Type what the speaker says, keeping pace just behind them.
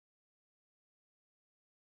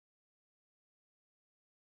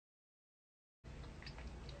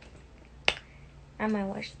I might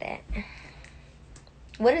watch that.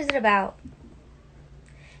 What is it about?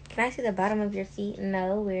 Can I see the bottom of your feet?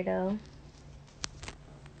 No, weirdo.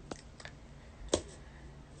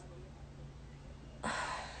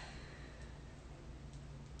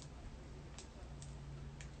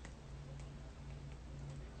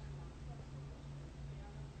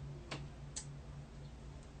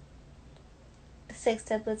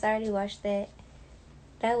 Sextuplets. I already watched that.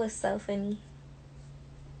 That was so funny.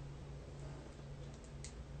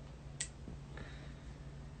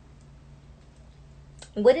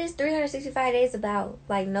 What is 365 Days about?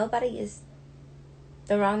 Like, nobody is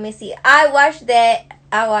the wrong Missy. I watched that.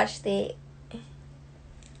 I watched it.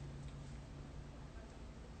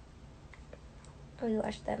 We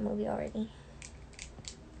watched that movie already.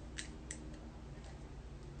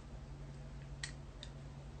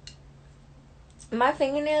 My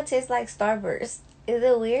fingernail tastes like Starburst. Is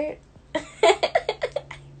it weird?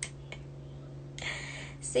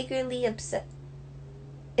 Secretly obsessed.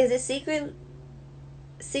 Is it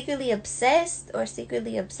secretly obsessed or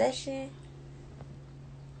secretly obsession?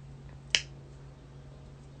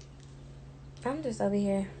 I'm just over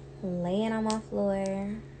here laying on my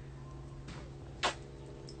floor.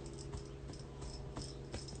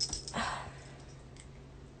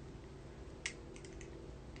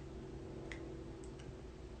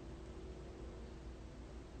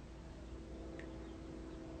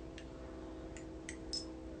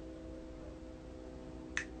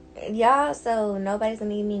 Y'all, so nobody's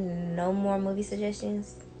gonna give me no more movie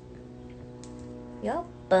suggestions? Y'all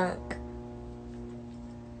bunk.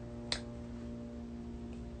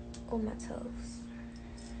 Oh, my toes.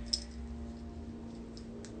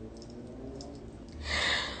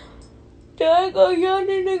 There I go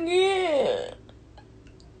yawning again.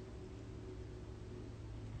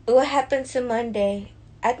 What happened to Monday?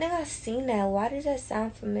 I think I've seen that. Why does that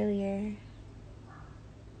sound familiar?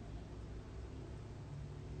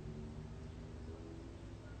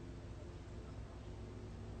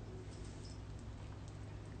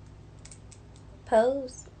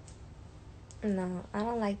 Pose? No, I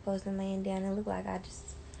don't like posing laying down. It look like I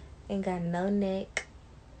just ain't got no neck.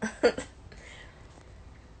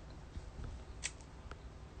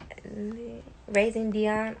 Raising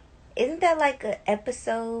Dion. Isn't that like a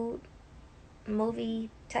episode movie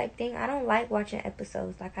type thing? I don't like watching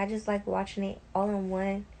episodes. Like, I just like watching it all in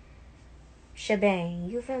one shebang.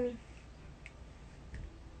 You feel me?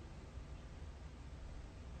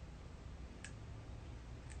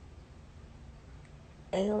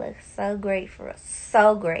 It looks so great for us.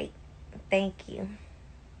 So great. Thank you.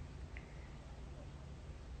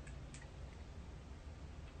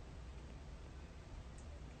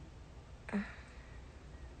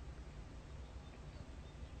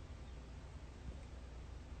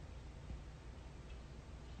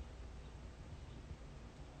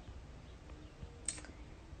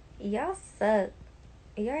 Y'all suck.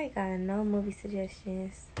 Y'all ain't got no movie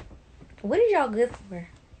suggestions. What is y'all good for?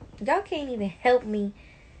 Y'all can't even help me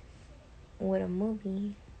with a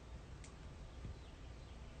movie.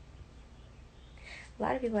 A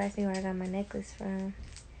lot of people ask me where I got my necklace from.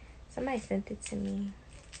 Somebody sent it to me.